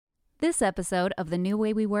This episode of The New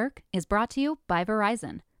Way We Work is brought to you by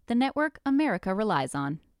Verizon, the network America relies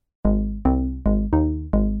on.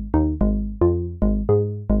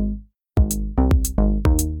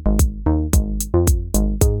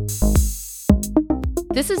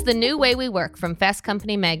 This is The New Way We Work from Fast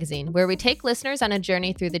Company magazine, where we take listeners on a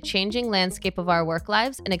journey through the changing landscape of our work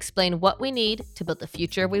lives and explain what we need to build the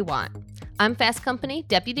future we want. I'm Fast Company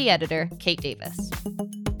Deputy Editor Kate Davis.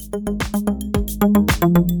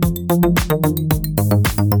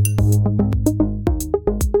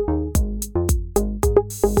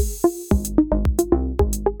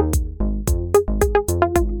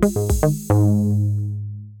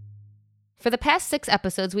 For the past 6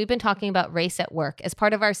 episodes, we've been talking about race at work as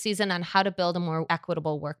part of our season on how to build a more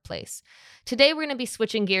equitable workplace. Today, we're going to be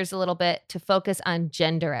switching gears a little bit to focus on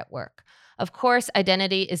gender at work. Of course,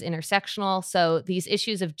 identity is intersectional, so these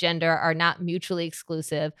issues of gender are not mutually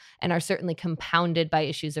exclusive and are certainly compounded by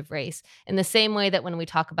issues of race. In the same way that when we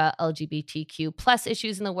talk about LGBTQ plus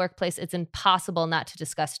issues in the workplace, it's impossible not to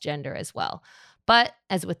discuss gender as well. But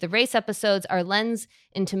as with the race episodes, our lens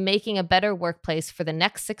into making a better workplace for the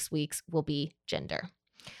next 6 weeks will be gender.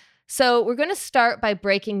 So we're going to start by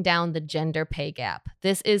breaking down the gender pay gap.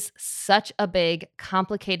 This is such a big,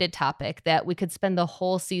 complicated topic that we could spend the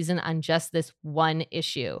whole season on just this one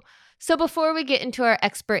issue. So before we get into our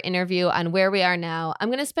expert interview on where we are now, I'm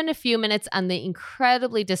going to spend a few minutes on the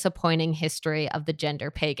incredibly disappointing history of the gender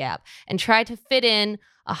pay gap and try to fit in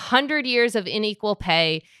 100 years of unequal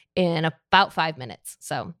pay in about 5 minutes.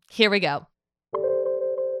 So here we go.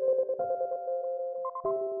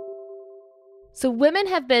 So women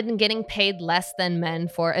have been getting paid less than men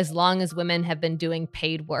for as long as women have been doing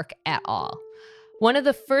paid work at all. One of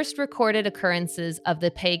the first recorded occurrences of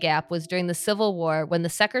the pay gap was during the Civil War, when the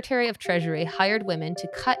Secretary of Treasury hired women to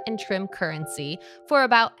cut and trim currency for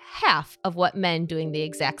about half of what men doing the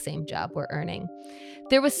exact same job were earning.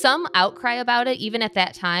 There was some outcry about it even at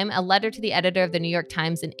that time, a letter to the editor of the New York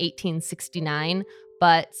Times in 1869,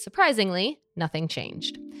 but surprisingly, nothing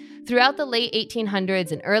changed. Throughout the late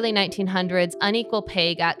 1800s and early 1900s, unequal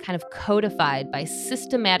pay got kind of codified by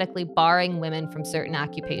systematically barring women from certain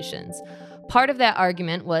occupations. Part of that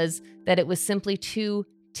argument was that it was simply too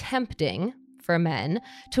tempting for men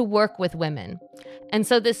to work with women. And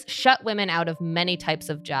so this shut women out of many types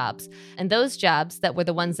of jobs. And those jobs that were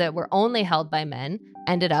the ones that were only held by men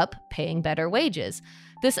ended up paying better wages.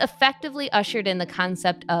 This effectively ushered in the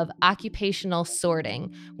concept of occupational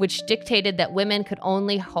sorting, which dictated that women could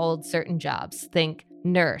only hold certain jobs. Think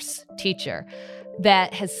nurse, teacher.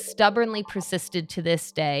 That has stubbornly persisted to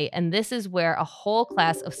this day, and this is where a whole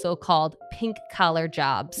class of so-called pink-collar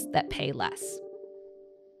jobs that pay less.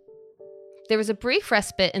 There was a brief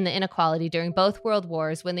respite in the inequality during both world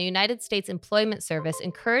wars when the United States Employment Service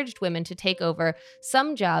encouraged women to take over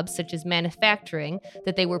some jobs, such as manufacturing,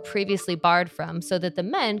 that they were previously barred from, so that the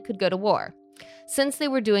men could go to war. Since they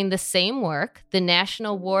were doing the same work, the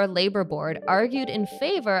National War Labor Board argued in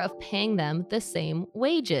favor of paying them the same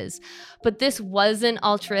wages. But this wasn't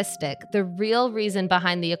altruistic. The real reason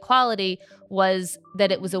behind the equality was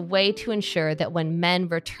that it was a way to ensure that when men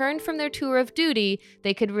returned from their tour of duty,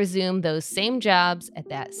 they could resume those same jobs at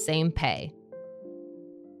that same pay.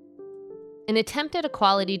 An attempt at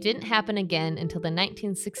equality didn't happen again until the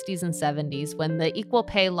 1960s and 70s, when the Equal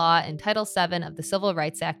Pay Law and Title VII of the Civil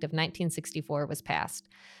Rights Act of 1964 was passed.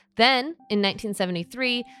 Then, in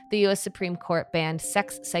 1973, the U.S. Supreme Court banned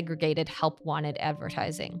sex-segregated help-wanted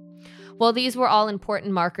advertising. While these were all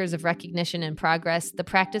important markers of recognition and progress, the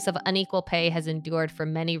practice of unequal pay has endured for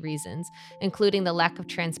many reasons, including the lack of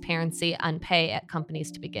transparency on pay at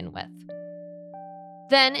companies to begin with.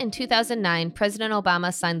 Then, in 2009, President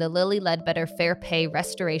Obama signed the Lilly Ledbetter Fair Pay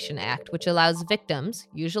Restoration Act, which allows victims,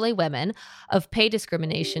 usually women, of pay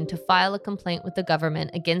discrimination to file a complaint with the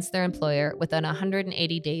government against their employer within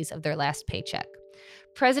 180 days of their last paycheck.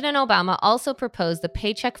 President Obama also proposed the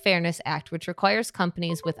Paycheck Fairness Act, which requires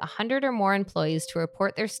companies with 100 or more employees to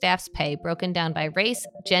report their staff's pay broken down by race,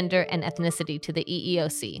 gender, and ethnicity to the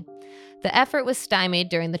EEOC. The effort was stymied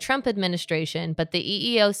during the Trump administration, but the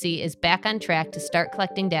EEOC is back on track to start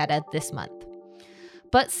collecting data this month.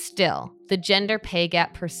 But still, the gender pay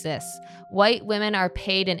gap persists. White women are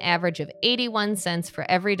paid an average of 81 cents for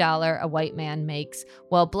every dollar a white man makes,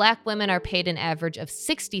 while black women are paid an average of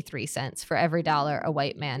 63 cents for every dollar a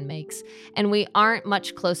white man makes. And we aren't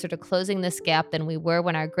much closer to closing this gap than we were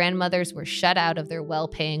when our grandmothers were shut out of their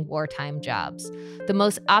well-paying wartime jobs. The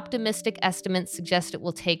most optimistic estimates suggest it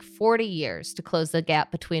will take 40 years to close the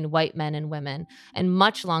gap between white men and women, and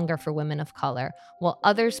much longer for women of color, while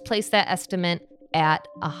others place that estimate at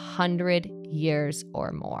 100 years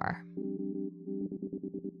or more.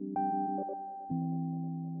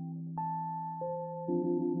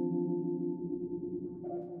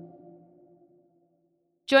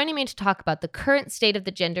 Joining me to talk about the current state of the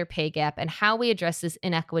gender pay gap and how we address this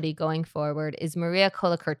inequity going forward is Maria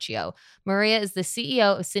Colicurcio. Maria is the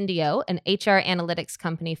CEO of Syndio, an HR analytics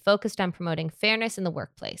company focused on promoting fairness in the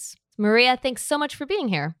workplace. Maria, thanks so much for being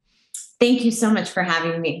here. Thank you so much for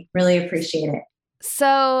having me. Really appreciate it.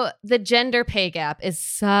 So the gender pay gap is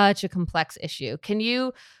such a complex issue. Can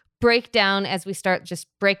you break down, as we start, just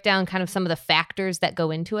break down kind of some of the factors that go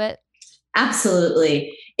into it?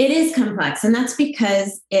 Absolutely. It is complex, and that's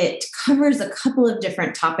because it covers a couple of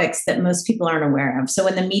different topics that most people aren't aware of. So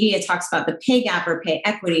when the media talks about the pay gap or pay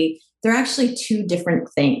equity, they're actually two different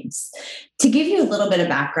things. To give you a little bit of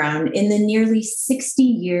background, in the nearly 60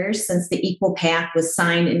 years since the Equal Pay Act was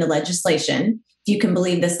signed into legislation, if you can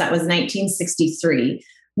believe this, that was 1963,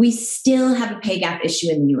 we still have a pay gap issue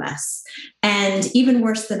in the US. And even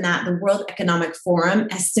worse than that, the World Economic Forum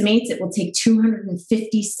estimates it will take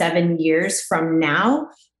 257 years from now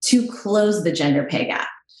to close the gender pay gap.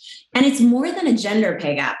 And it's more than a gender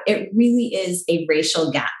pay gap. It really is a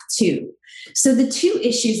racial gap too. So the two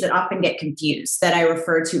issues that often get confused that I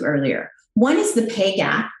referred to earlier, one is the pay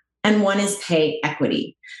gap and one is pay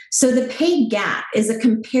equity. So the pay gap is a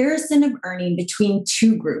comparison of earning between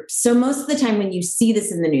two groups. So most of the time when you see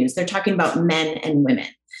this in the news, they're talking about men and women.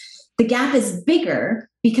 The gap is bigger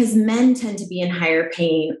because men tend to be in higher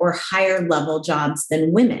paying or higher level jobs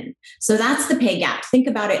than women. So that's the pay gap. Think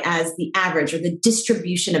about it as the average or the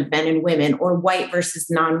distribution of men and women, or white versus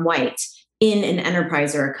non-white in an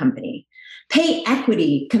enterprise or a company. Pay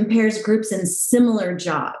equity compares groups in similar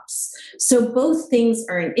jobs. So both things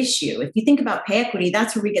are an issue. If you think about pay equity,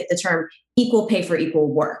 that's where we get the term equal pay for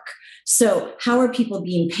equal work. So how are people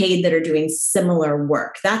being paid that are doing similar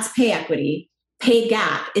work? That's pay equity. Pay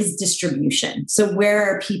gap is distribution. So where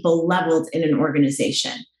are people leveled in an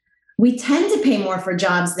organization? We tend to pay more for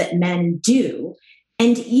jobs that men do.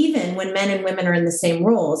 And even when men and women are in the same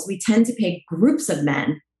roles, we tend to pay groups of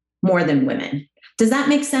men more than women. Does that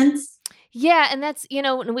make sense? Yeah. And that's,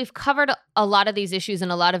 we've covered a lot of these issues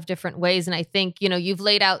in a lot of different ways. And I think, you've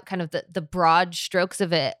laid out kind of the broad strokes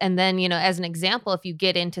of it. And then, as an example, if you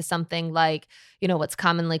get into something like, what's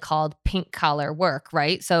commonly called pink collar work,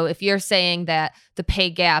 right? So if you're saying that the pay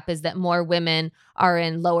gap is that more women are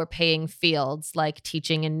in lower paying fields like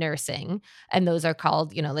teaching and nursing, and those are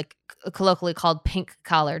called, like colloquially called pink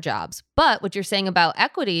collar jobs. But what you're saying about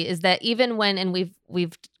equity is that even when, and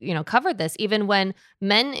we've covered this, even when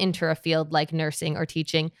men enter a field like nursing or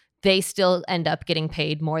teaching, they still end up getting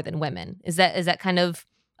paid more than women. Is that kind of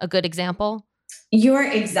a good example? You're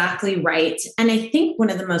exactly right. And I think one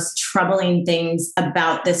of the most troubling things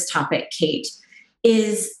about this topic, Kate,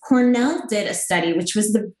 is Cornell did a study, which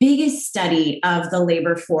was the biggest study of the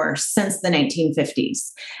labor force since the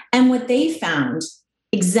 1950s. And what they found,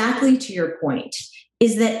 exactly to your point,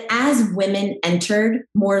 is that as women entered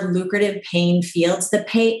more lucrative paying fields, the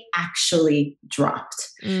pay actually dropped.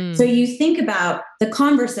 So you think about the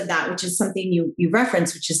converse of that, which is something you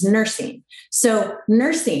referenced, which is nursing. So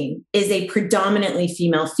nursing is a predominantly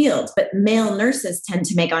female field, but male nurses tend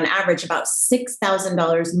to make on average about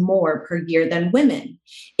 $6,000 more per year than women.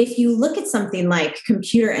 If you look at something like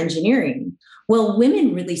computer engineering, well,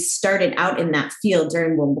 women really started out in that field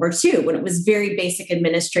during World War II when it was very basic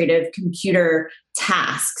administrative computer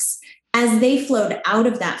tasks. As they flowed out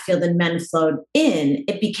of that field and men flowed in,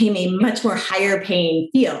 it became a much more higher paying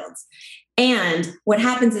field. And what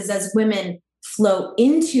happens is as women flow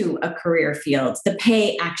into a career field, the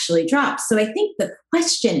pay actually drops. So I think the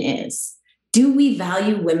question is, do we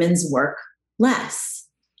value women's work less?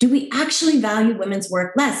 Do we actually value women's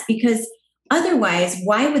work less? Because otherwise,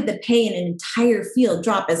 why would the pay in an entire field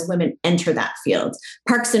drop as women enter that field?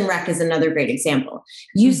 Parks and Rec is another great example.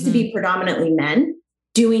 Used to be predominantly men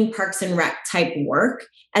doing Parks and Rec type work.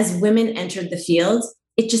 As women entered the field,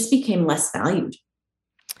 it just became less valued.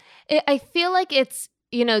 I feel like it's,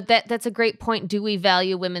 that's a great point. Do we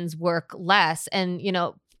value women's work less? And,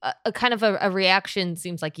 a kind of a reaction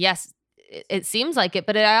seems like, yes, it seems like it.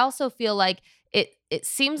 But I also feel like it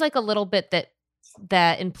seems like a little bit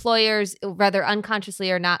that employers rather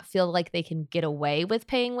unconsciously or not feel like they can get away with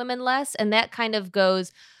paying women less. And that kind of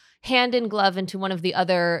goes hand in glove into one of the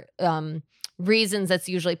other reasons that's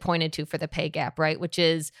usually pointed to for the pay gap, right? Which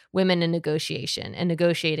is women in negotiation and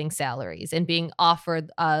negotiating salaries and being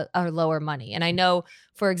offered a lower money. And I know,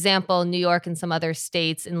 for example, New York and some other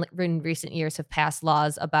states in recent years have passed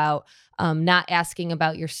laws about not asking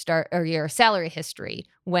about your start or your salary history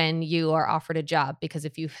when you are offered a job, because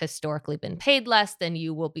if you've historically been paid less, then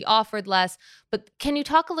you will be offered less. But can you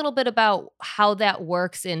talk a little bit about how that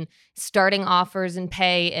works in starting offers and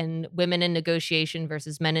pay and women in negotiation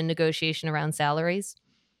versus men in negotiation around salaries?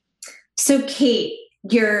 So, Kate,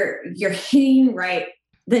 you're hitting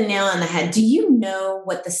the nail on the head. Do you know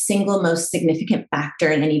what the single most significant factor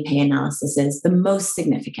in any pay analysis is? The most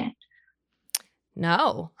significant?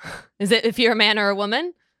 No. Is it if you're a man or a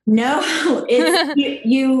woman? No, it's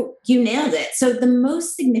you nailed it. So the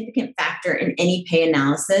most significant factor in any pay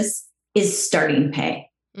analysis is starting pay.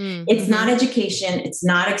 Mm-hmm. It's not education, it's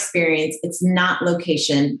not experience, it's not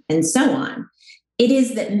location, and so on. It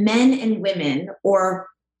is that men and women, or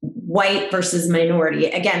white versus minority,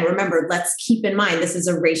 again, remember, let's keep in mind, this is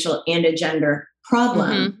a racial and a gender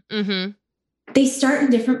problem. Mm-hmm. Mm-hmm. They start in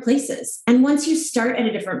different places. And once you start at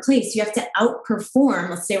a different place, you have to outperform.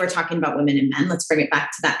 Let's say we're talking about women and men. Let's bring it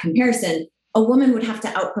back to that comparison. A woman would have to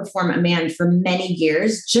outperform a man for many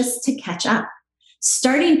years just to catch up.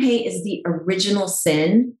 Starting pay is the original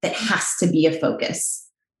sin that has to be a focus.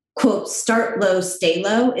 Quote, start low, stay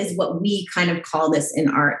low is what we kind of call this in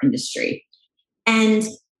our industry. And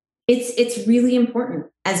it's really important,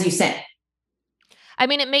 as you said. I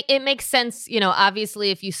mean, it makes sense,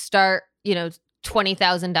 obviously if you start,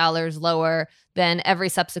 $20,000 lower than every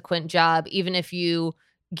subsequent job, even if you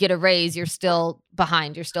get a raise, you're still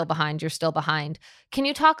behind. Can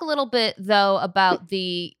you talk a little bit though about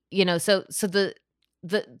the, so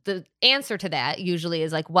the answer to that usually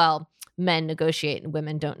is like, well, men negotiate and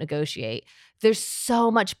women don't negotiate. There's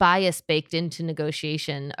so much bias baked into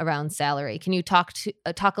negotiation around salary. Can you talk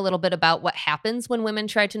a little bit about what happens when women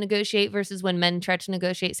try to negotiate versus when men try to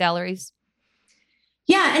negotiate salaries?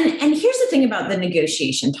 Yeah. And here's the thing about the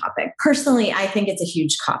negotiation topic. Personally, I think it's a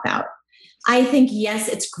huge cop-out. I think, yes,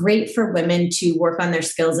 it's great for women to work on their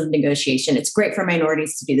skills of negotiation. It's great for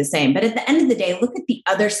minorities to do the same. But at the end of the day, look at the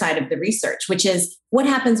other side of the research, which is what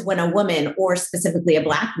happens when a woman, or specifically a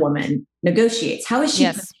Black woman, negotiates. How is she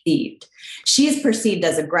perceived? She is perceived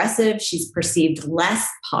as aggressive. She's perceived less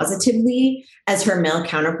positively as her male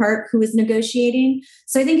counterpart who is negotiating.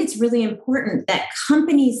 So I think it's really important that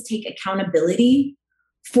companies take accountability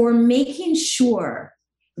for making sure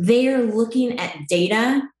they are looking at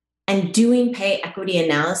data and doing pay equity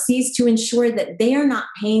analyses to ensure that they are not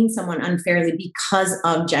paying someone unfairly because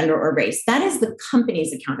of gender or race. That is the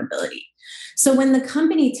company's accountability. So when the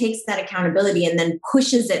company takes that accountability and then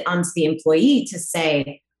pushes it onto the employee to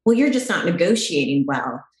say, well, you're just not negotiating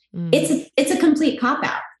well, it's a complete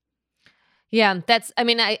cop-out. Yeah,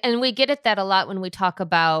 and we get at that a lot when we talk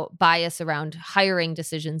about bias around hiring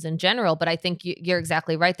decisions in general, but I think you're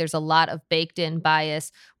exactly right. There's a lot of baked in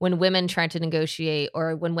bias when women try to negotiate,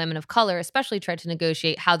 or when women of color especially try to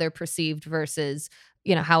negotiate, how they're perceived versus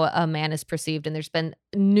how a man is perceived. And there's been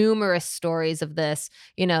numerous stories of this.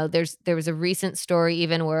 There was a recent story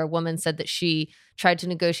even where a woman said that she tried to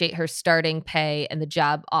negotiate her starting pay and the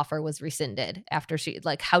job offer was rescinded after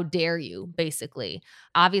how dare you, basically.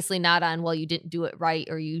 Obviously not on, well, you didn't do it right,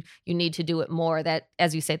 or you need to do it more. That,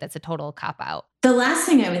 as you say, that's a total cop-out. The last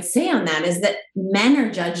thing I would say on that is that men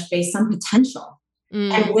are judged based on potential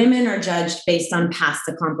and women are judged based on past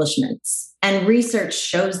accomplishments. And research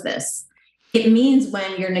shows this. It means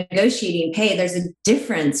when you're negotiating pay, there's a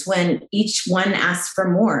difference when each one asks for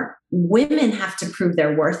more. Women have to prove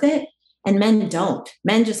they're worth it, and men don't.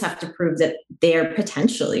 Men just have to prove that they're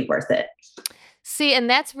potentially worth it. See, and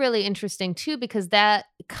that's really interesting too, because that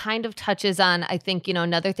kind of touches on, I think,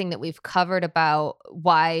 another thing that we've covered about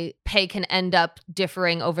why pay can end up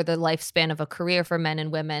differing over the lifespan of a career for men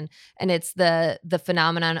and women. And it's the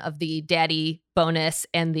phenomenon of the daddy bonus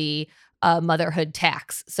and the motherhood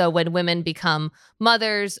tax. So when women become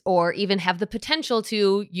mothers, or even have the potential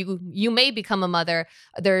to, you may become a mother,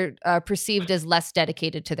 they're perceived as less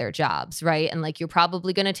dedicated to their jobs, right? And you're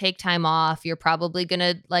probably going to take time off. You're probably going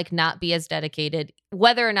to not be as dedicated,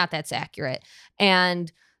 whether or not that's accurate.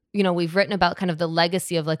 And, we've written about kind of the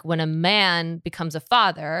legacy of when a man becomes a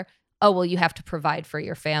father, oh, well, you have to provide for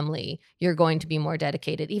your family. You're going to be more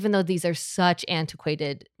dedicated, even though these are such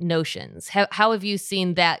antiquated notions. How have you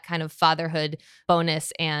seen that kind of fatherhood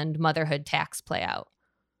bonus and motherhood tax play out?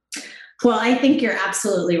 Well, I think you're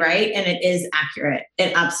absolutely right. And it is accurate.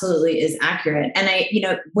 It absolutely is accurate. And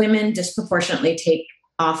women disproportionately take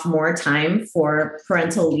off more time for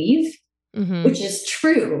parental leave, which is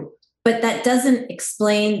true. But that doesn't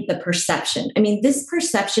explain the perception. I mean, this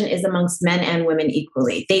perception is amongst men and women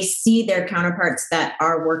equally. They see their counterparts that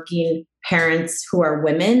are working parents who are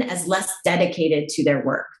women as less dedicated to their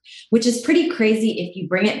work, which is pretty crazy if you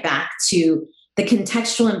bring it back to the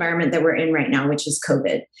contextual environment that we're in right now, which is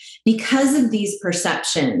COVID. Because of these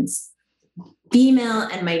perceptions, female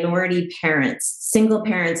and minority parents, single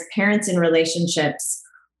parents, parents in relationships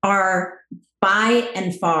are by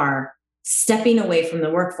and far stepping away from the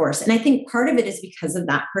workforce. And I think part of it is because of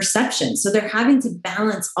that perception. So they're having to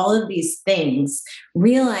balance all of these things,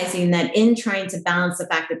 realizing that in trying to balance the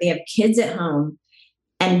fact that they have kids at home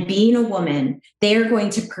and being a woman, they are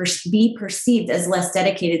going to be perceived as less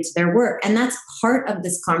dedicated to their work. And that's part of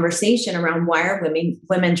this conversation around why are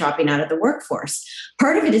women dropping out of the workforce.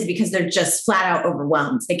 Part of it is because they're just flat out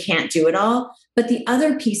overwhelmed. They can't do it all. But the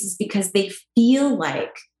other piece is because they feel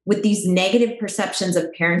like with these negative perceptions of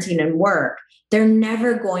parenting and work, they're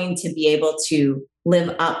never going to be able to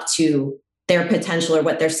live up to their potential or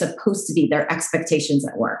what they're supposed to be, their expectations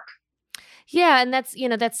at work. Yeah, and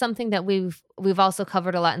that's something that we've also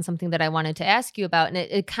covered a lot, and something that I wanted to ask you about. And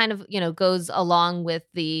it kind of, goes along with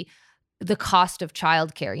the cost of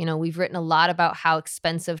childcare. We've written a lot about how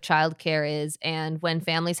expensive childcare is, and when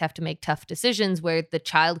families have to make tough decisions where the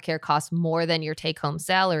childcare costs more than your take-home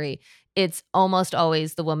salary, it's almost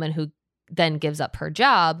always the woman who then gives up her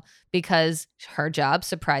job, because her job,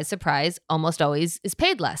 surprise, surprise, almost always is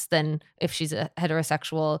paid less than if she's in a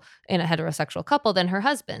heterosexual couple than her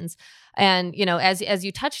husband's. And, as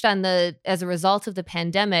you touched on, as a result of the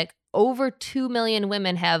pandemic, over 2 million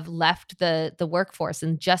women have left the workforce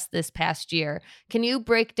in just this past year. Can you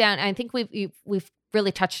break down, I think we've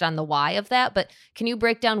really touched on the why of that, but can you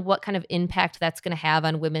break down what kind of impact that's going to have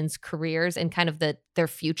on women's careers and kind of their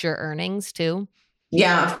future earnings too?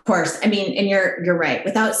 Yeah, of course. I mean, and you're right.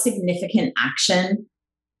 Without significant action,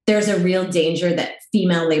 there's a real danger that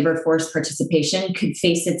female labor force participation could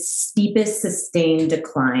face its steepest sustained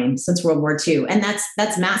decline since World War II. And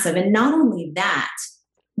that's massive. And not only that,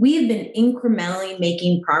 we have been incrementally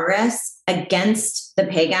making progress against the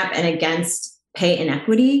pay gap and against pay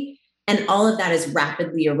inequity. And all of that is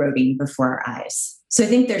rapidly eroding before our eyes. So I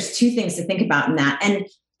think there's two things to think about in that. And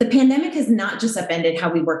the pandemic has not just upended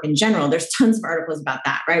how we work in general. There's tons of articles about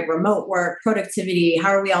that, right? Remote work, productivity, how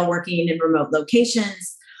are we all working in remote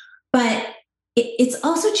locations? But it's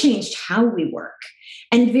also changed how we work.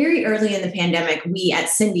 And very early in the pandemic, we at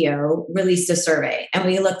Syndio released a survey, and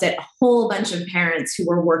we looked at a whole bunch of parents who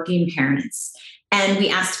were working parents. And we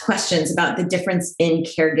asked questions about the difference in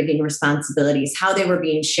caregiving responsibilities, how they were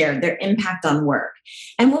being shared, their impact on work.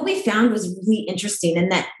 And what we found was really interesting in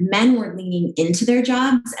that men were leaning into their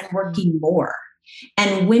jobs and working more.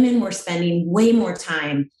 And women were spending way more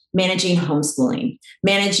time managing homeschooling,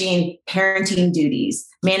 managing parenting duties,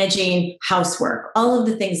 managing housework, all of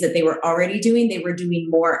the things that they were already doing, they were doing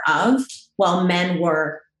more of, while men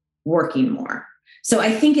were working more. So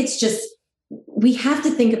I think it's just, we have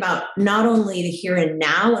to think about not only the here and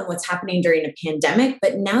now and what's happening during a pandemic,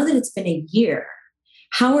 but now that it's been a year,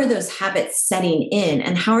 how are those habits setting in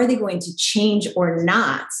and how are they going to change or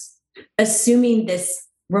not, assuming this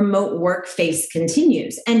remote work phase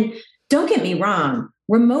continues? And don't get me wrong,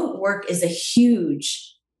 remote work is a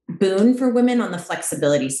huge boon for women on the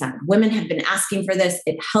flexibility side. Women have been asking for this.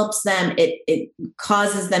 It helps them. It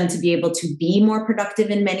causes them to be able to be more productive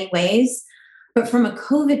in many ways. But from a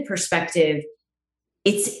COVID perspective,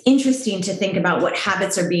 it's interesting to think about what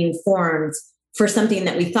habits are being formed for something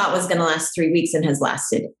that we thought was going to last 3 weeks and has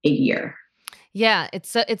lasted a year. Yeah,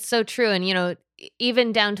 it's so true. And,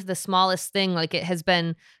 even down to the smallest thing, like it has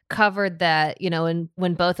been covered that,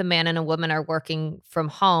 when both a man and a woman are working from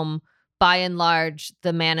home, by and large,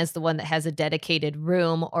 the man is the one that has a dedicated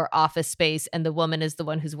room or office space, and the woman is the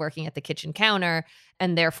one who's working at the kitchen counter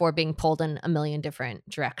and therefore being pulled in a million different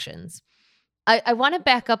directions. I want to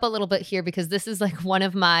back up a little bit here because this is like one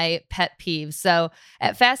of my pet peeves. So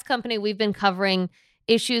at Fast Company, we've been covering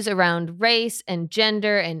issues around race and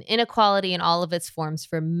gender and inequality in all of its forms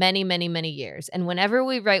for many, many, many years. And whenever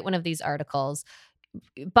we write one of these articles,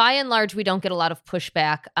 by and large, we don't get a lot of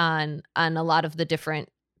pushback on a lot of the different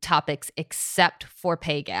topics except for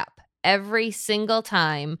pay gap. Every single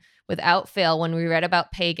time, without fail, when we read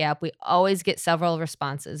about pay gap, we always get several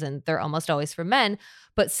responses, and they're almost always from men,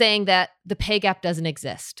 but saying that the pay gap doesn't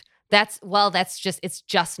exist. It's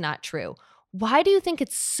just not true. Why do you think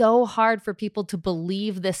it's so hard for people to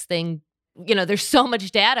believe this thing? There's so much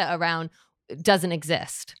data around it doesn't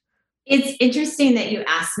exist. It's interesting that you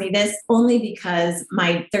asked me this, only because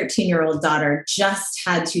my 13-year-old daughter just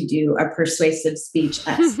had to do a persuasive speech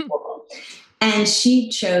at school. And she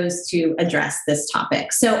chose to address this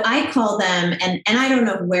topic. So I call them, and I don't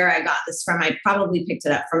know where I got this from. I probably picked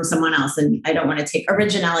it up from someone else, and I don't want to take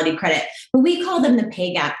originality credit, but we call them the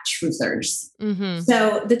pay gap truthers. Mm-hmm.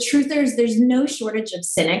 So the truthers, there's no shortage of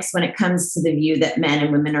cynics when it comes to the view that men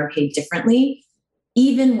and women are paid differently,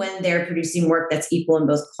 even when they're producing work that's equal in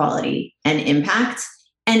both quality and impact.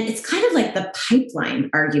 And it's kind of like the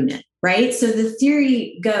pipeline argument. right? So the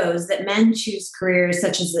theory goes that men choose careers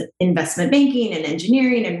such as investment banking and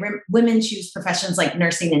engineering, and women choose professions like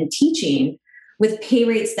nursing and teaching with pay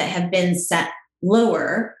rates that have been set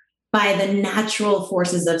lower by the natural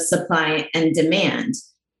forces of supply and demand.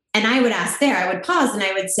 And I would ask there, I would pause and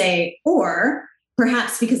I would say, or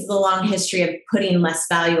perhaps because of the long history of putting less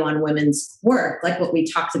value on women's work, like what we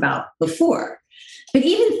talked about before. But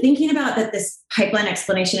even thinking about that this pipeline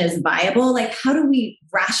explanation is viable, like how do we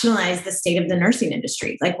rationalize the state of the nursing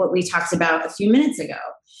industry? Like what we talked about a few minutes ago.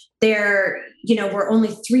 There, were only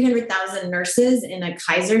 300,000 nurses in a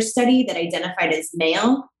Kaiser study that identified as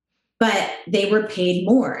male, but they were paid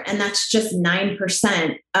more. And that's just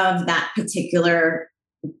 9% of that particular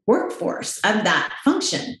workforce, of that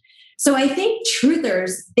function. So I think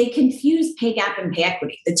truthers, they confuse pay gap and pay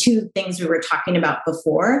equity, the two things we were talking about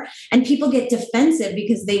before. And people get defensive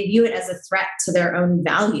because they view it as a threat to their own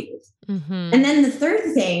value. Mm-hmm. And then the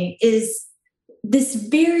third thing is this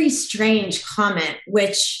very strange comment,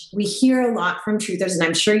 which we hear a lot from truthers, and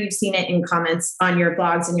I'm sure you've seen it in comments on your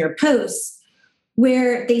blogs and your posts,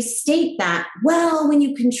 where they state that, well, when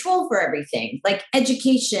you control for everything, like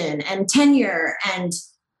education and tenure and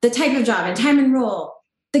the type of job and time and role,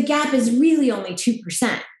 the gap is really only 2%.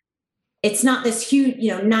 It's not this huge,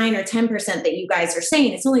 9 or 10% that you guys are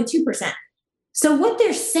saying. It's only 2%. So what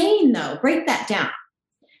they're saying, though, break that down.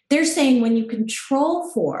 They're saying when you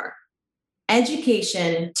control for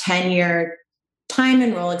education, tenure, time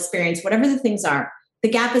and role experience, whatever the things are, the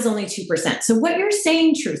gap is only 2%. So what you're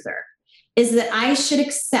saying, truther, is that I should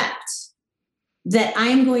accept that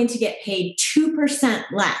I'm going to get paid 2%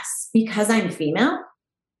 less because I'm female?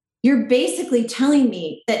 You're basically telling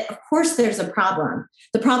me that, of course, there's a problem.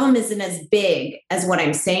 The problem isn't as big as what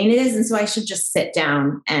I'm saying it is. And so I should just sit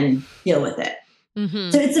down and deal with it.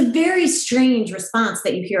 Mm-hmm. So it's a very strange response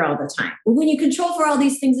that you hear all the time. When you control for all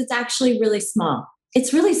these things, it's actually really small.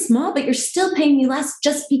 It's really small, but you're still paying me less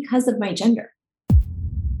just because of my gender.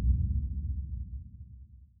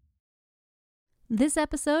 This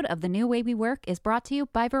episode of The New Way We Work is brought to you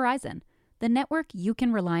by Verizon, the network you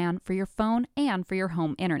can rely on for your phone and for your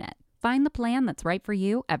home internet. Find the plan that's right for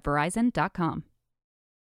you at Verizon.com.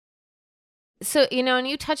 So, and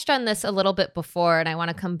you touched on this a little bit before, and I want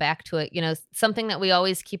to come back to it. Something that we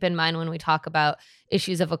always keep in mind when we talk about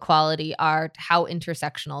issues of equality are how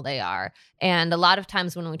intersectional they are. And a lot of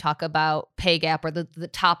times when we talk about pay gap, or the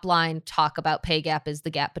top line talk about pay gap is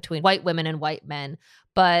the gap between white women and white men.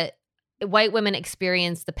 But white women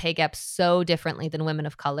experience the pay gap so differently than women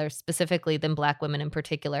of color, specifically than Black women in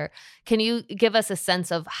particular. Can you give us a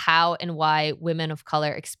sense of how and why women of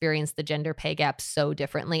color experience the gender pay gap so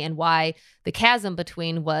differently, and why the chasm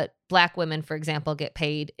between what Black women, for example, get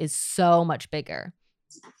paid is so much bigger?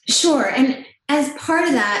 Sure. And as part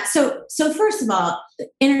of that, so first of all,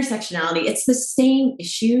 intersectionality, it's the same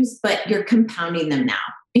issues, but you're compounding them now,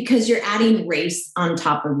 because you're adding race on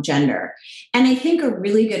top of gender. And I think a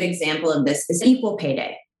really good example of this is equal pay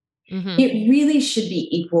day. Mm-hmm. It really should be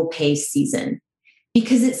equal pay season,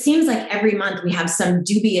 because it seems like every month we have some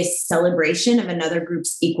dubious celebration of another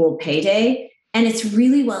group's equal pay day, and it's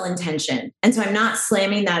really well-intentioned. And so I'm not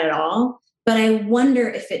slamming that at all, but I wonder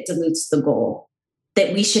if it dilutes the goal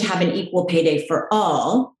that we should have an equal pay day for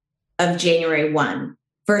all of January 1.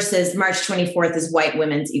 Versus March 24th is white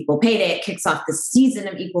women's equal pay day. It kicks off the season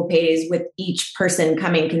of equal pay days with each person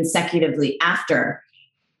coming consecutively after.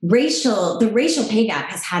 The racial pay gap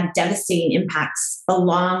has had devastating impacts,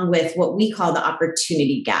 along with what we call the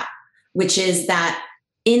opportunity gap, which is that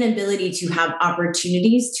inability to have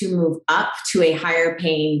opportunities to move up to a higher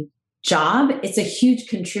paying job. It's a huge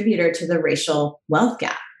contributor to the racial wealth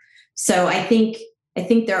gap. So I think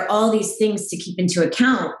there are all these things to keep into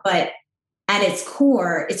account, but at its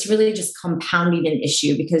core, it's really just compounding an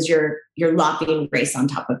issue because you're lopping race on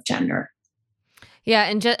top of gender. Yeah,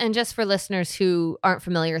 and just for listeners who aren't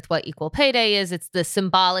familiar with what equal pay day is, it's the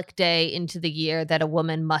symbolic day into the year that a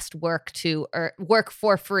woman must work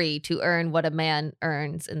for free to earn what a man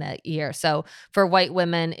earns in that year. So for white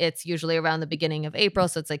women, it's usually around the beginning of April,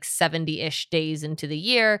 so it's like 70-ish days into the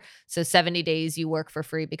year. So 70 days you work for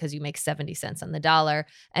free because you make 70 cents on the dollar.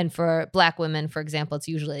 And for Black women, for example, it's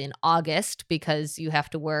usually in August because you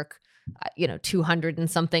have to work 200 and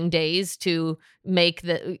something days to make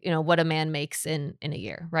what a man makes in a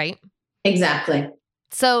year, right? Exactly.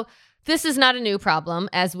 So this is not a new problem,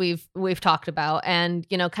 as we've talked about, and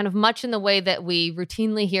kind of much in the way that we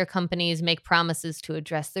routinely hear companies make promises to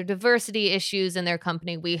address their diversity issues in their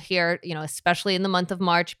company. We hear, especially in the month of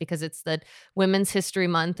March, because it's the Women's History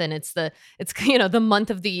Month, and it's the month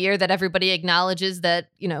of the year that everybody acknowledges that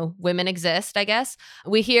women exist. I guess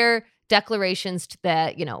we hear declarations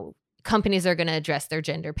that companies are going to address their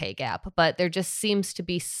gender pay gap, but there just seems to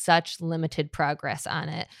be such limited progress on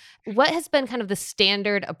it. What has been kind of the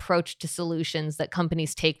standard approach to solutions that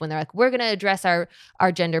companies take when they're like, we're going to address our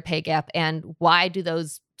gender pay gap, and why do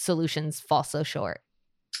those solutions fall so short?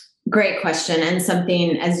 Great question. And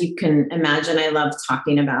something, as you can imagine, I love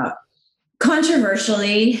talking about.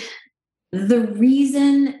 Controversially, the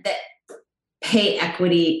reason that pay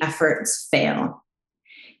equity efforts fail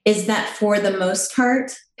is that for the most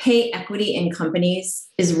part, pay equity in companies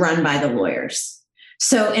is run by the lawyers.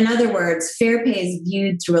 So in other words, fair pay is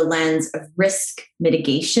viewed through a lens of risk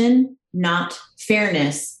mitigation, not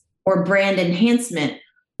fairness or brand enhancement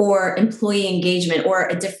or employee engagement or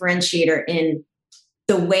a differentiator in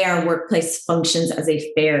the way our workplace functions as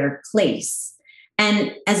a fair place.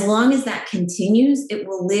 And as long as that continues, it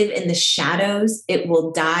will live in the shadows. It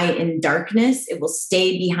will die in darkness. It will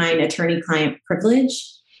stay behind attorney-client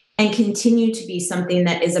privilege and continue to be something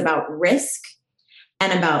that is about risk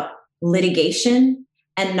and about litigation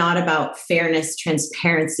and not about fairness,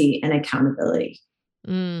 transparency, and accountability.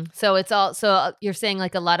 So it's all, so you're saying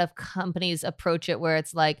like a lot of companies approach it where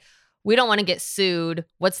it's like, we don't want to get sued.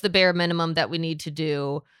 What's the bare minimum that we need to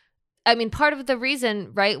do? I mean, part of the reason,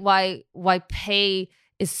 right, why pay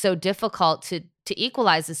is so difficult to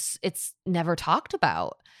equalize is it's never talked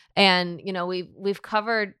about. And, you know, we've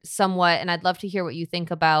covered somewhat, and I'd love to hear what you think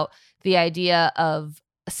about the idea of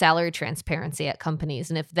salary transparency at companies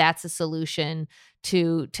and if that's a solution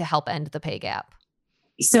to help end the pay gap.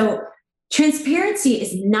 So transparency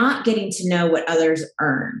is not getting to know what others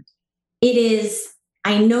earn. It is,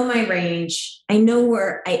 I know my range. I know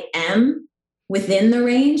where I am within the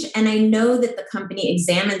range. And I know that the company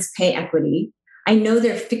examines pay equity. I know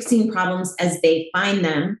they're fixing problems as they find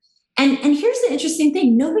them. And here's the interesting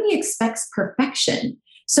thing. Nobody expects perfection.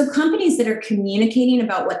 So companies that are communicating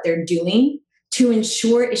about what they're doing to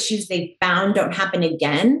ensure issues they found don't happen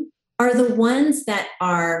again are the ones that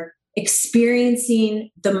are experiencing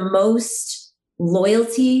the most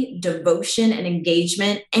loyalty, devotion, and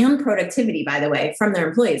engagement and productivity, by the way, from their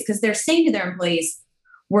employees. Because they're saying to their employees,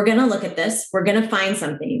 we're going to look at this. We're going to find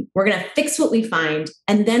something. We're going to fix what we find.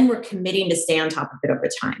 And then we're committing to stay on top of it over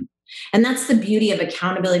time. And that's the beauty of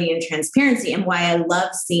accountability and transparency and why I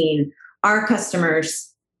love seeing our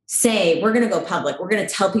customers say, we're going to go public. We're going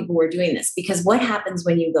to tell people we're doing this. Because what happens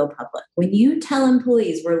when you go public? When you tell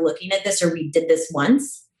employees we're looking at this or we did this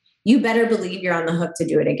once, you better believe you're on the hook to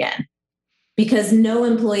do it again. Because no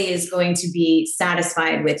employee is going to be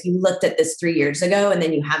satisfied with you looked at this 3 years ago and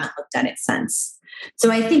then you haven't looked at it since. So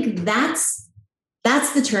I think that's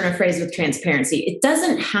the turn of phrase with transparency. It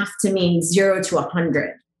doesn't have to mean 0 to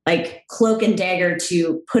 100, like cloak and dagger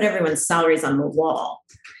to put everyone's salaries on the wall.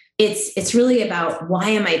 It's really about why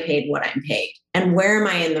am I paid what I'm paid and where am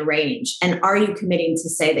I in the range? And are you committing to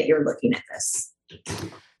say that you're looking at this?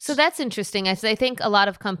 So that's interesting. I think a lot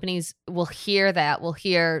of companies will hear that,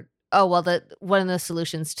 oh, well, one of the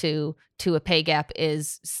solutions to a pay gap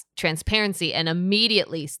is transparency, and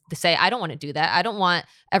immediately say, I don't want to do that. I don't want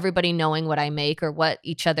everybody knowing what I make or what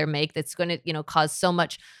each other make. That's going to, cause so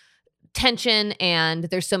much tension, and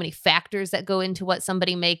there's so many factors that go into what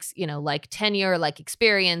somebody makes, like tenure, like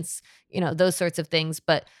experience, those sorts of things.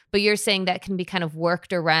 But you're saying that can be kind of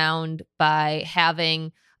worked around by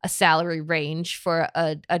having a salary range for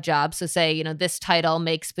a job. So say, this title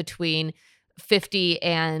makes between $50,000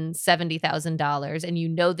 and $70,000,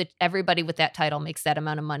 and that everybody with that title makes that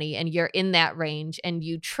amount of money, and you're in that range, and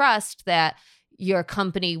you trust that your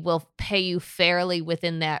company will pay you fairly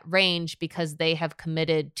within that range because they have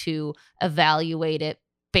committed to evaluate it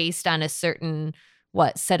based on a certain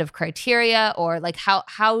set of criteria, or like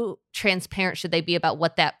how transparent should they be about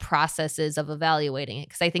what that process is of evaluating it?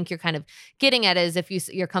 Because I think you're kind of getting at it as if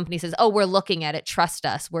your company says, oh, we're looking at it, trust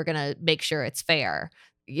us, we're going to make sure it's fair.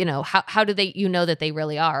 How do they, that they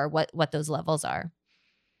really are, what those levels are?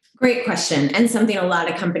 Great question. And something a lot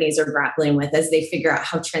of companies are grappling with as they figure out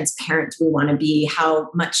how transparent do we want to be? How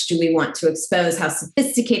much do we want to expose? How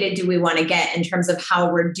sophisticated do we want to get in terms of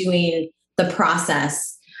how we're doing the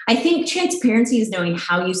process? I think transparency is knowing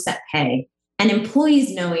how you set pay and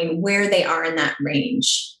employees knowing where they are in that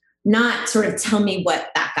range, not sort of tell me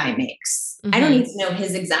what that guy makes. Mm-hmm. I don't need to know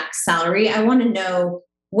his exact salary. I want to know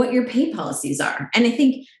what your pay policies are. And I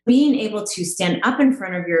think being able to stand up in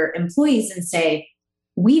front of your employees and say,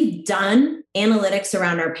 we've done analytics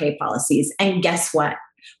around our pay policies. And guess what?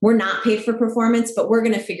 We're not paid for performance, but we're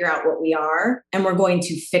going to figure out what we are, and we're going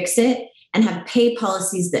to fix it and have pay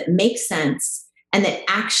policies that make sense and that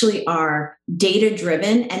actually are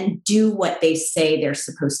data-driven and do what they say they're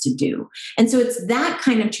supposed to do. And so it's that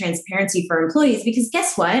kind of transparency for employees, because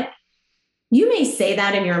guess what? You may say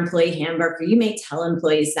that in your employee handbook, or you may tell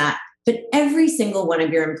employees that, but every single one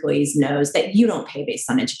of your employees knows that you don't pay based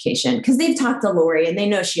on education, because they've talked to Lori and they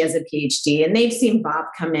know she has a PhD, and they've seen Bob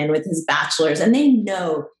come in with his bachelor's, and they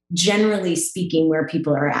know, generally speaking, where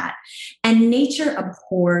people are at. And nature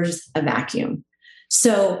abhors a vacuum.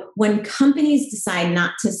 So when companies decide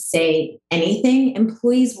not to say anything,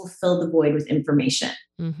 employees will fill the void with information.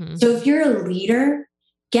 Mm-hmm. So if you're a leader,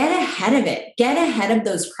 get ahead of it. Get ahead of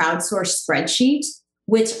those crowdsourced spreadsheets,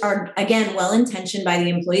 which are, again, well-intentioned by the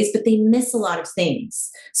employees, but they miss a lot of things.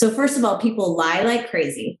 So first of all, people lie like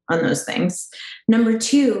crazy on those things. Number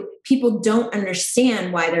two, people don't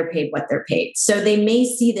understand why they're paid what they're paid. So they may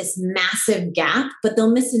see this massive gap, but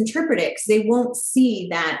they'll misinterpret it because they won't see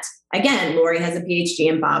that, again, Lori has a PhD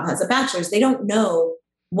and Bob has a bachelor's. They don't know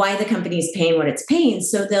why the company is paying what it's paying.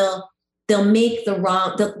 So they'll make the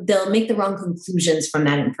wrong conclusions from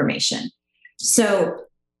that information. So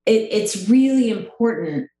it's really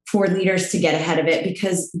important for leaders to get ahead of it,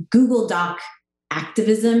 because Google Doc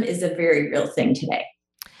activism is a very real thing today.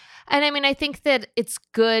 And I mean, I think that it's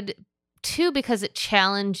good too, because it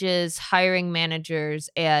challenges hiring managers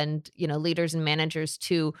and, leaders and managers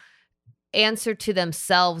to answer to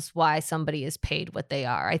themselves why somebody is paid what they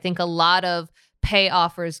are. I think a lot of pay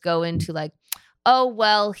offers go into like, oh,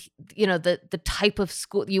 well, the type of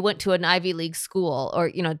school you went to, an Ivy League school, or,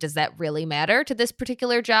 does that really matter to this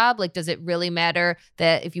particular job? Like, does it really matter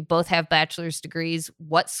that if you both have bachelor's degrees,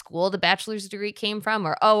 what school the bachelor's degree came from?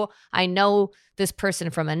 Or, oh, I know this person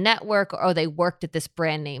from a network, or, oh, they worked at this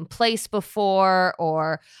brand name place before,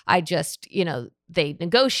 or I just, they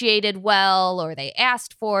negotiated well, or they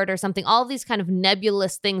asked for it or something. All these kind of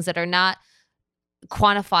nebulous things that are not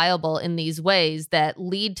quantifiable in these ways that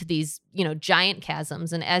lead to these, giant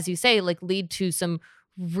chasms. And as you say, like, lead to some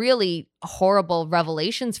really horrible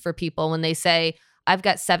revelations for people when they say, I've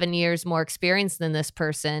got 7 years more experience than this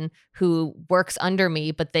person who works under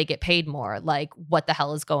me, but they get paid more. Like, what the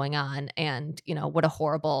hell is going on? And, what a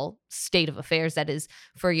horrible state of affairs that is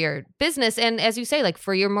for your business. And as you say, like,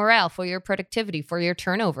 for your morale, for your productivity, for your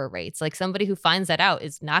turnover rates. Like, somebody who finds that out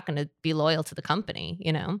is not going to be loyal to the company,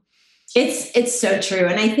 It's so true.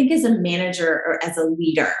 And I think as a manager or as a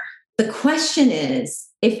leader, the question is,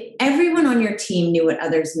 if everyone on your team knew what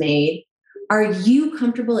others made, are you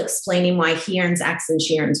comfortable explaining why he earns X and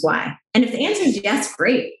she earns Y? And if the answer is yes,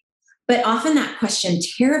 great. But often that question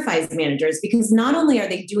terrifies managers, because not only are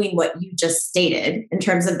they doing what you just stated in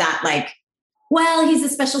terms of that, like, well, he's a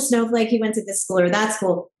special snowflake, he went to this school or that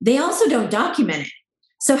school, they also don't document it.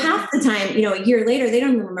 So half the time, a year later, they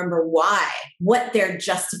don't even remember what their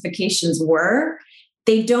justifications were.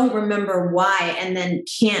 They don't remember why, and then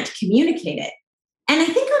can't communicate it. And I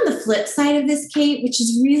think on the flip side of this, Kate, which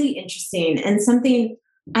is really interesting and something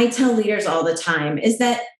I tell leaders all the time, is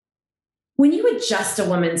that when you adjust a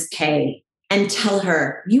woman's pay and tell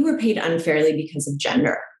her you were paid unfairly because of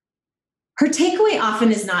gender, her takeaway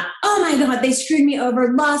often is not, oh my God, they screwed me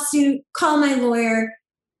over, lawsuit, call my lawyer.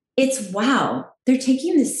 It's, wow, they're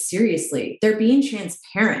taking this seriously. They're being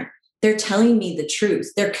transparent. They're telling me the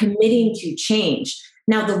truth. They're committing to change.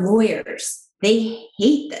 Now, the lawyers, they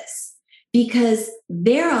hate this because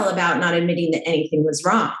they're all about not admitting that anything was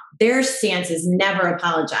wrong. Their stance is never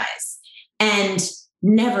apologize and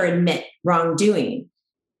never admit wrongdoing.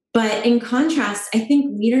 But in contrast, I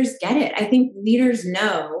think leaders get it. I think leaders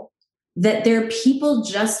know that their people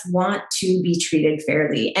just want to be treated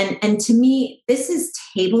fairly. And to me, this is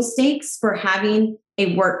table stakes for having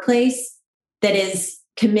a workplace that is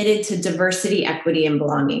committed to diversity, equity, and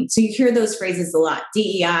belonging. So you hear those phrases a lot,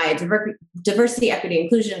 DEI, diversity, equity,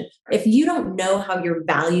 inclusion. If you don't know how you're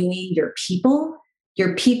valuing your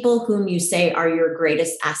people whom you say are your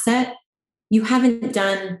greatest asset, you haven't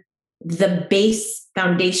done the base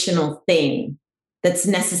foundational thing that's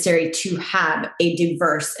necessary to have a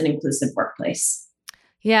diverse and inclusive workplace.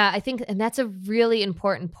 Yeah, I think, and that's a really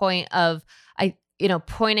important point of,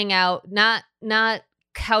 pointing out, not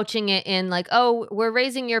couching it in like, oh, we're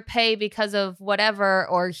raising your pay because of whatever,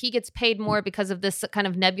 or he gets paid more because of this kind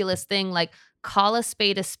of nebulous thing. Like, call a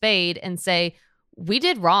spade and say, we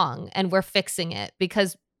did wrong and we're fixing it.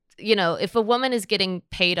 Because if a woman is getting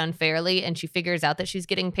paid unfairly and she figures out that she's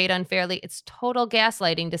getting paid unfairly, it's total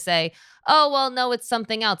gaslighting to say, oh, well, no, it's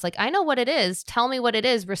something else. Like, I know what it is. Tell me what it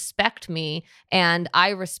is. Respect me. And I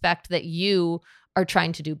respect that you are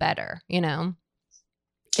trying to do better,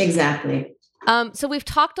 Exactly. So we've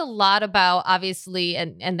talked a lot about, obviously,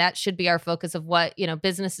 and that should be our focus of what,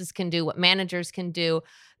 businesses can do, what managers can do.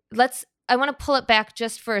 I want to pull it back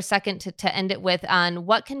just for a second to end it with on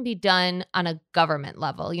what can be done on a government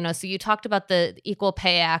level. So you talked about the Equal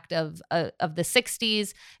Pay Act of the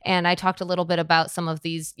 60s, and I talked a little bit about some of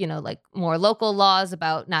these, like more local laws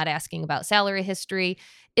about not asking about salary history.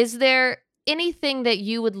 Is there anything that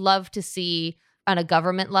you would love to see on a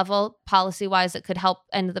government level, policy-wise, that could help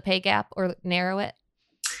end the pay gap or narrow it?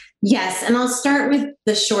 Yes, and I'll start with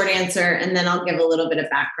the short answer, and then I'll give a little bit of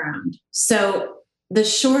background. So the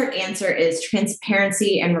short answer is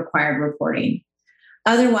transparency and required reporting.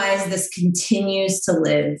 Otherwise, this continues to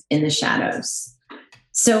live in the shadows.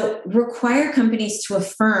 So require companies to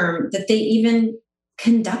affirm that they even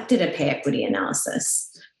conducted a pay equity analysis.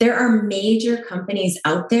 There are major companies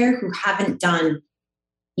out there who haven't done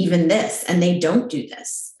even this, and they don't do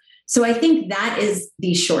this. So I think that is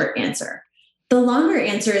the short answer. The longer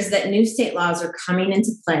answer is that new state laws are coming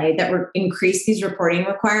into play that increase these reporting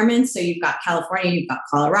requirements. So you've got California, you've got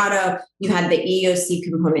Colorado, you had the EEOC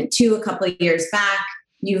component 2 a couple of years back.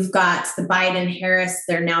 You've got the Biden-Harris,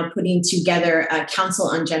 they're now putting together a Council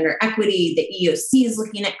on Gender Equity. The EEOC is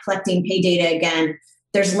looking at collecting pay data again.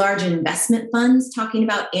 There's large investment funds talking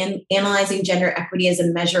about analyzing gender equity as a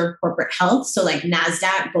measure of corporate health. So like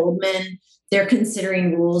NASDAQ, Goldman, they're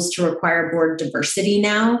considering rules to require board diversity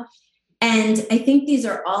now. And I think these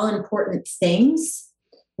are all important things.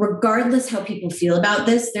 Regardless how people feel about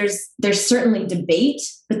this, there's certainly debate,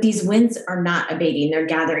 but these wins are not abating. They're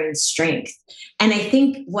gathering strength. And I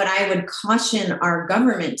think what I would caution our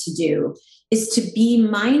government to do is to be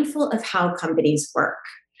mindful of how companies work.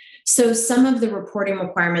 So some of the reporting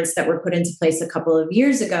requirements that were put into place a couple of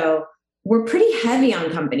years ago were pretty heavy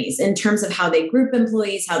on companies in terms of how they group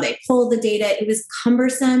employees, how they pull the data. It was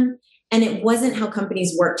cumbersome. And it wasn't how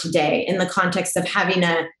companies work today in the context of having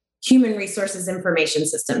a human resources information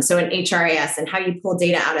system, so an HRIS, and how you pull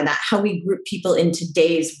data out of that, how we group people in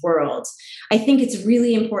today's world. I think it's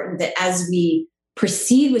really important that as we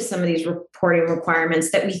proceed with some of these reporting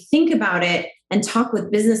requirements, that we think about it and talk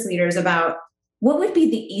with business leaders about what would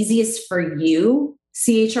be the easiest for you,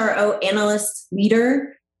 CHRO analyst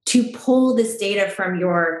leader, to pull this data from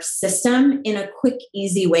your system in a quick,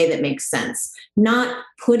 easy way that makes sense, not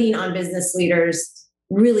putting on business leaders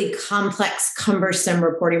really complex, cumbersome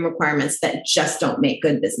reporting requirements that just don't make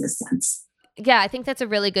good business sense. Yeah, I think that's a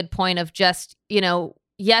really good point of just,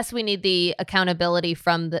 yes, we need the accountability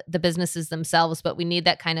from the businesses themselves, but we need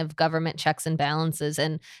that kind of government checks and balances.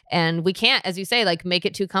 And we can't, as you say, like make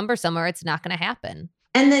it too cumbersome or it's not going to happen.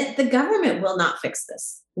 And the government will not fix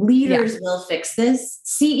this. Leaders will fix this.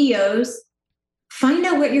 CEOs, find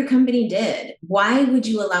out what your company did. Why would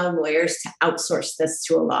you allow lawyers to outsource this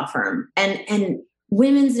to a law firm? And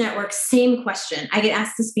women's networks, same question. I get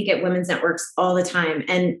asked to speak at women's networks all the time.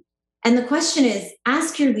 And the question is,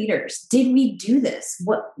 ask your leaders, did we do this?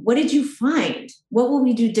 What did you find? What will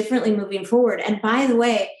we do differently moving forward? And by the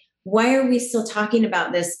way, why are we still talking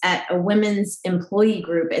about this at a women's employee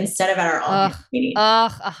group instead of at our all meeting?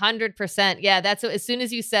 100%. Yeah, that's what, as soon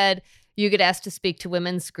as you said you get asked to speak to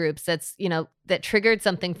women's groups, that's, that triggered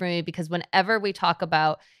something for me, because whenever we talk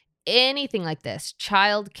about anything like this,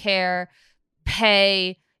 childcare,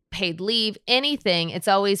 pay, paid leave, anything, it's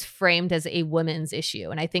always framed as a women's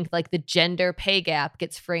issue. And I think like the gender pay gap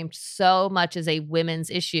gets framed so much as a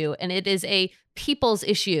women's issue, and it is a people's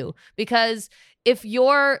issue, because if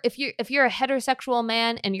you're a heterosexual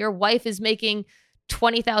man and your wife is making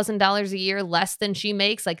 $20,000 a year less than she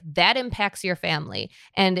makes, like that impacts your family.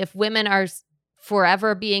 And if women are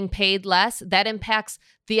forever being paid less, that impacts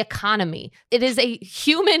the economy. It is a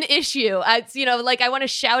human issue. I want to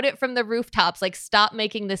shout it from the rooftops, like stop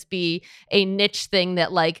making this be a niche thing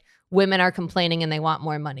that like women are complaining and they want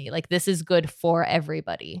more money. Like this is good for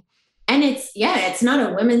everybody. And it's not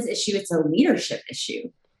a women's issue. It's a leadership issue.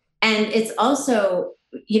 And it's also,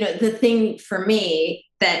 the thing for me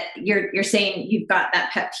that you're saying you've got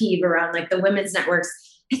that pet peeve around like the women's networks.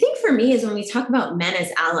 I think for me is when we talk about men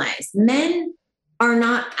as allies, men are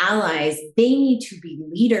not allies. They need to be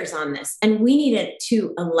leaders on this. And we need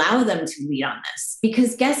to allow them to lead on this,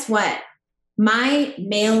 because guess what? My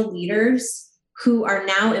male leaders who are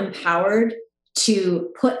now empowered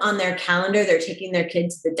to put on their calendar, they're taking their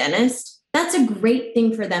kid to the dentist. That's a great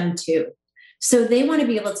thing for them too. So they want to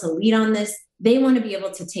be able to lead on this. They want to be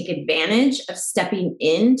able to take advantage of stepping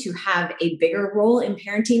in to have a bigger role in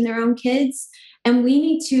parenting their own kids. And we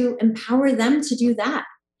need to empower them to do that.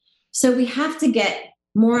 So we have to get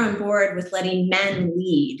more on board with letting men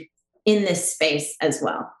lead in this space as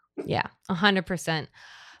well. Yeah, 100%.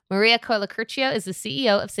 Maria Cola-Curcio is the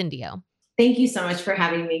CEO of Syndio. Thank you so much for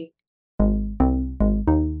having me.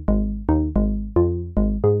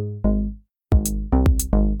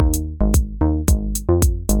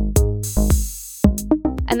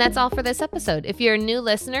 And that's all for this episode. If you're a new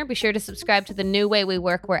listener, be sure to subscribe to The New Way We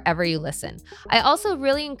Work wherever you listen. I also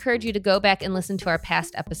really encourage you to go back and listen to our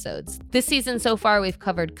past episodes. This season so far, we've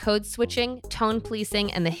covered code switching, tone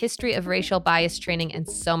policing, and the history of racial bias training, and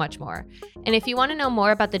so much more. And if you want to know more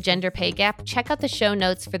about the gender pay gap, check out the show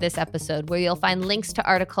notes for this episode, where you'll find links to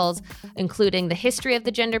articles including the history of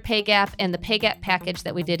the gender pay gap and the pay gap package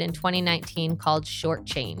that we did in 2019 called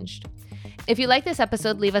Shortchanged. If you like this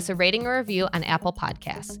episode, leave us a rating or review on Apple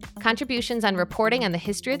Podcasts. Contributions on reporting on the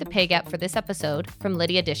history of the pay gap for this episode from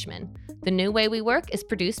Lydia Dishman. The New Way We Work is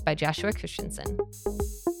produced by Joshua Christensen.